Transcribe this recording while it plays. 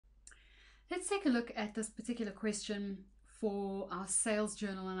Let's take a look at this particular question for our sales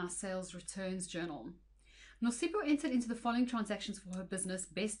journal and our sales returns journal. Nosipo entered into the following transactions for her business,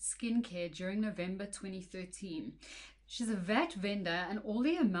 Best Skincare, during November 2013. She's a VAT vendor and all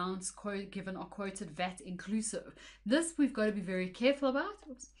the amounts given are quoted VAT inclusive. This we've got to be very careful about.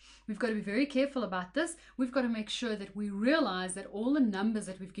 We've got to be very careful about this. We've got to make sure that we realize that all the numbers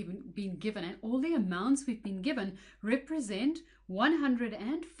that we've been given and all the amounts we've been given represent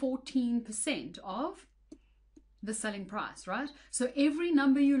 114% of the selling price, right? So every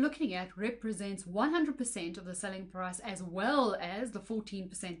number you're looking at represents 100% of the selling price as well as the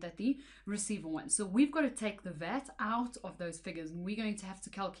 14% that the receiver wants. So we've got to take the VAT out of those figures and we're going to have to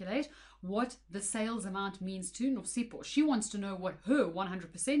calculate what the sales amount means to Nosipo. She wants to know what her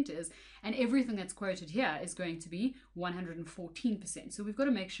 100% is, and everything that's quoted here is going to be 114%. So we've got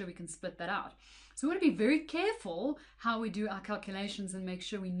to make sure we can split that out. So we've got to be very careful how we do our calculations and make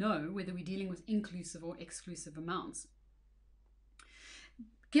sure we know whether we're dealing with inclusive or exclusive amounts.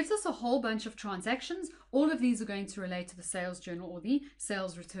 Gives us a whole bunch of transactions. All of these are going to relate to the sales journal or the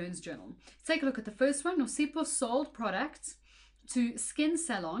sales returns journal. Let's take a look at the first one. Nosipo sold products to Skin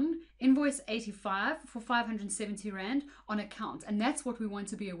Salon, invoice 85 for 570 Rand on account. And that's what we want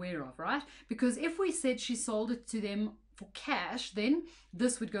to be aware of, right? Because if we said she sold it to them for cash, then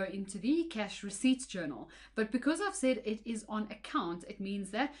this would go into the cash receipts journal. But because I've said it is on account, it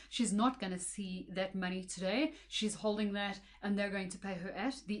means that she's not going to see that money today. She's holding that and they're going to pay her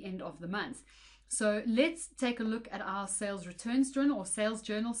at the end of the month. So let's take a look at our sales returns journal, or sales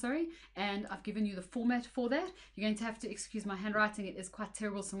journal, sorry, and I've given you the format for that. You're going to have to excuse my handwriting. It is quite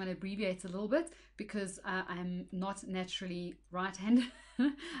terrible, so I'm going to abbreviate a little bit because I'm not naturally right-handed.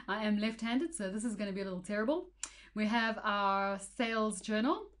 I am left-handed, so this is going to be a little terrible. We have our sales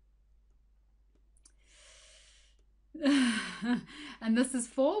journal. And this is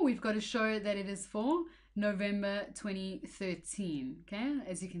for, we've got to show that it is for November 2013. Okay,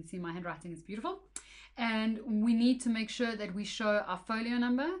 as you can see, my handwriting is beautiful. And we need to make sure that we show our folio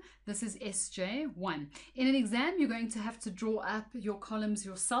number. This is SJ1. In an exam, you're going to have to draw up your columns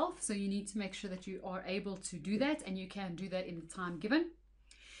yourself. So you need to make sure that you are able to do that, and you can do that in the time given.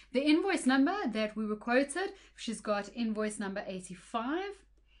 The invoice number that we were quoted, she's got invoice number 85.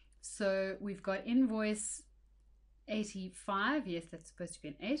 So we've got invoice 85. Yes, that's supposed to be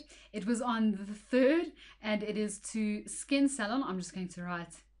an 8. It was on the 3rd and it is to Skin Salon. I'm just going to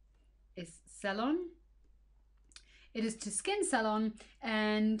write is Salon. It is to Skin Salon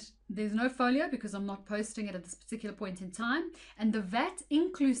and there's no folio because I'm not posting it at this particular point in time. And the VAT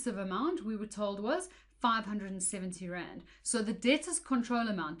inclusive amount we were told was 570 Rand. So the debtor's control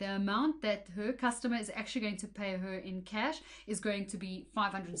amount, the amount that her customer is actually going to pay her in cash, is going to be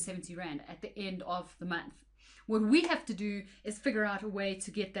 570 Rand at the end of the month. What we have to do is figure out a way to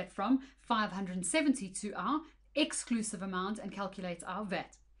get that from 570 to our exclusive amount and calculate our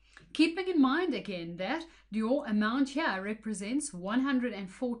VAT. Keeping in mind again that your amount here represents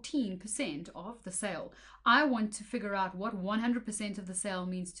 114% of the sale. I want to figure out what 100% of the sale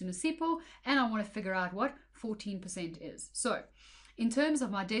means to Nosipo, and I want to figure out what 14% is. So in terms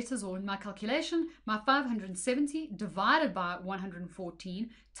of my debtors, or in my calculation, my 570 divided by 114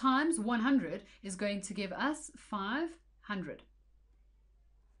 times 100 is going to give us 500.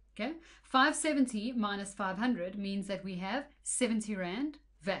 Okay, 570 minus 500 means that we have 70 Rand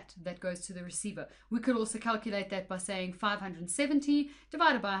VAT that goes to the receiver. We could also calculate that by saying 570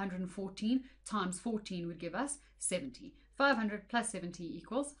 divided by 114 times 14 would give us 70. 500 plus 70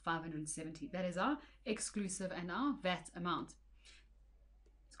 equals 570. That is our exclusive and our VAT amount.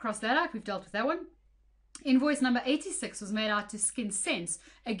 Let's cross that out. We've dealt with that one. Invoice number 86 was made out to Skin Sense.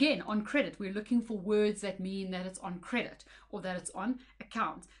 Again, on credit. We're looking for words that mean that it's on credit or that it's on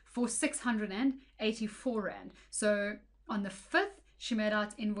account for 684 Rand. So on the 5th, she made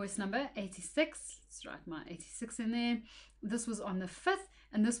out invoice number 86. Let's write my 86 in there. This was on the 5th,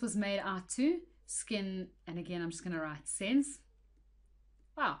 and this was made out to Skin, and again, I'm just going to write Sense.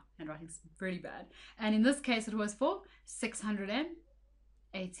 Wow, handwriting's really bad. And in this case, it was for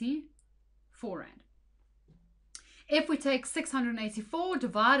 684 Rand. If we take 684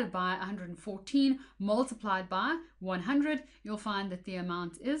 divided by 114 multiplied by 100, you'll find that the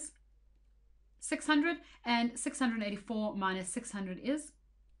amount is 600, and 684 minus 600 is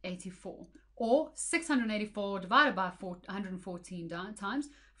 84, or 684 divided by 114 times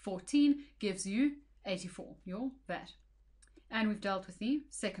 14 gives you 84, your VAT. And we've dealt with the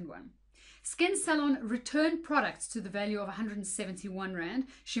second one. Skin Salon returned products to the value of 171 Rand.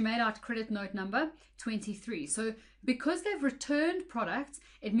 She made out credit note number 23. So because they've returned products,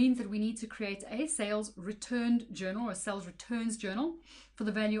 it means that we need to create a sales returned journal or a sales returns journal for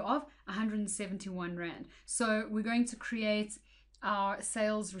the value of 171 Rand. So we're going to create our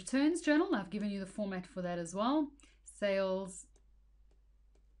sales returns journal. I've given you the format for that as well. Sales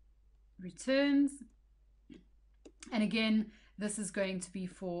returns. And again, this is going to be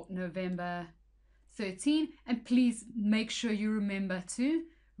for November 13. And please make sure you remember to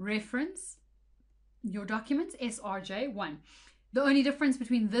reference your document SRJ1. The only difference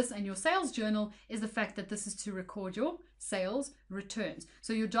between this and your sales journal is the fact that this is to record your sales returns.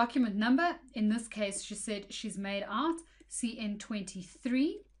 So your document number, in this case, she said she's made out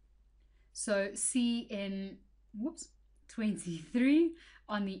CN23. So CN, 23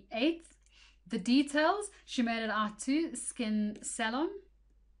 on the 8th. The details, she made it out to Skin Salon.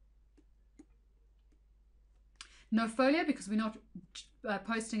 No folio because we're not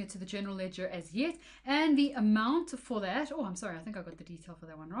posting it to the general ledger as yet. And the amount for that, oh, I'm sorry, I think I got the detail for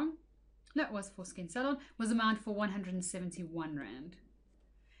that one wrong. No, it was for Skin Salon, was amount for 171 Rand.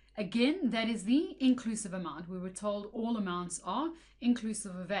 Again, that is the inclusive amount. We were told all amounts are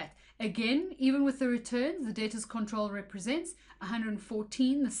inclusive of VAT. Again, even with the returns, the debtors control represents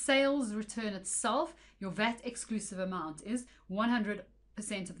 114. The sales return itself, your VAT exclusive amount is 100%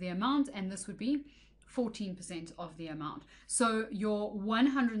 of the amount, and this would be 14% of the amount. So your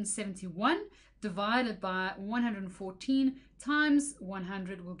 171 divided by 114 times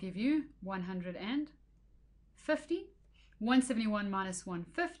 100 will give you 150. 171 minus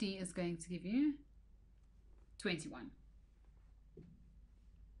 150 is going to give you 21.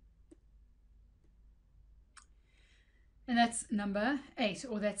 And that's number 8,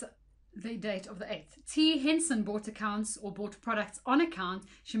 or that's the date of the 8th. T. Henson bought accounts or bought products on account.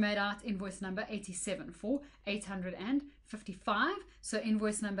 She made out invoice number 87 for 855. So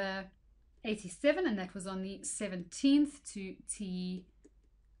invoice number 87, and that was on the 17th to T.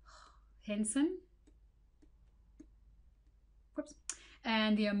 Henson. Whoops.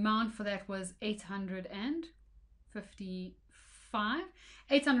 And the amount for that was 855.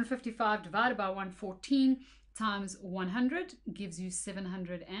 855 divided by 114 times 100 gives you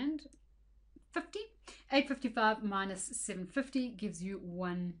 750. 855 minus 750 gives you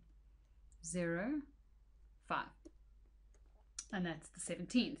 105. And that's the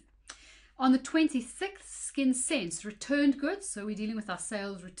 17th. On the 26th, Skin Sense returned goods. So we're dealing with our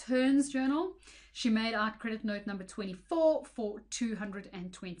sales returns journal. She made out credit note number 24 for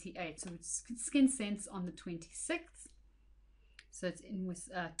 228. So it's Skin Sense on the 26th. So it's in with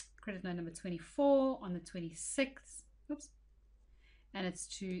credit note number 24 on the 26th. Oops. And it's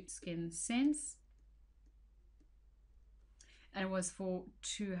to Skin Sense. And it was for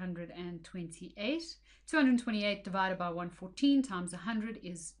 228. 228 divided by 114 times 100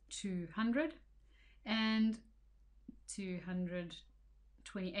 is 200. And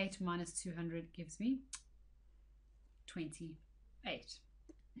 228 minus 200 gives me 28.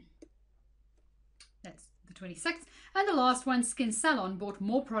 That's the 26th. And the last one, Skin Salon bought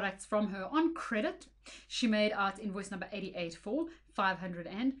more products from her on credit. She made out invoice number 88 for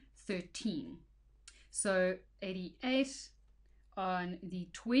 513. So 88 on the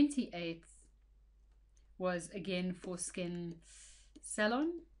 28th was again for Skin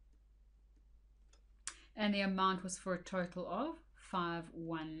Salon. And the amount was for a total of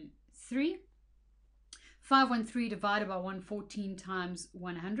 513. 513 divided by 114 times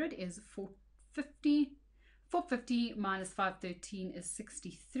 100 is 450. 450 minus 513 is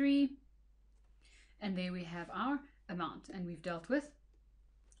 63. And there we have our amount. And we've dealt with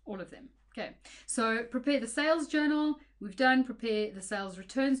all of them. Okay, so prepare the sales journal. We've done prepare the sales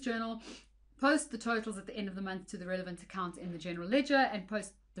returns journal. Post the totals at the end of the month to the relevant account in the general ledger, and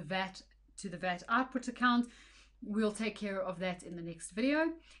post the VAT to the VAT output account. We'll take care of that in the next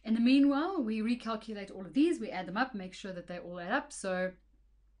video. In the meanwhile, we recalculate all of these, we add them up, make sure that they all add up. So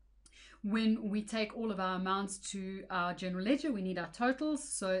when we take all of our amounts to our general ledger, we need our totals.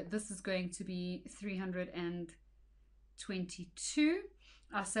 So this is going to be 322.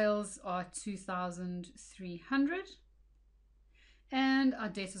 Our sales are 2,300. And our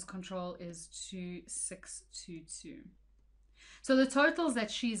debtors control is 2622. So the totals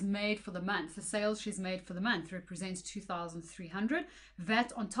that she's made for the month, the sales she's made for the month, represents 2,300.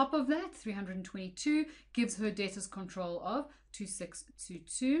 VAT on top of that, 322, gives her debtors control of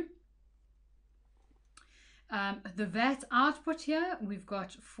 2622. The VAT output here, we've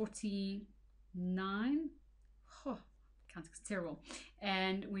got 49. Oh, can't, it's terrible.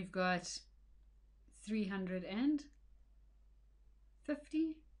 And we've got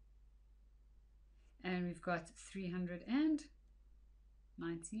 350. And we've got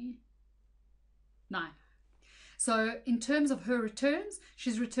 399. So in terms of her returns,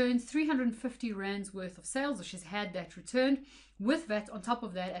 she's returned 350 rands worth of sales, or she's had that returned. With VAT on top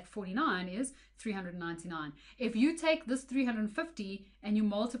of that at 49 is 399. If you take this 350 and you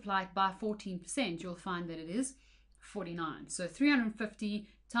multiply it by 14%, you'll find that it is 49. So 350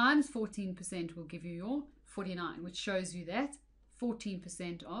 times 14% will give you your 49, which shows you that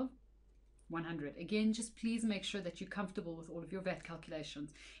 14% of 100. Again, just please make sure that you're comfortable with all of your VAT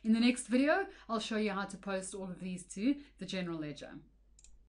calculations. In the next video, I'll show you how to post all of these to the general ledger.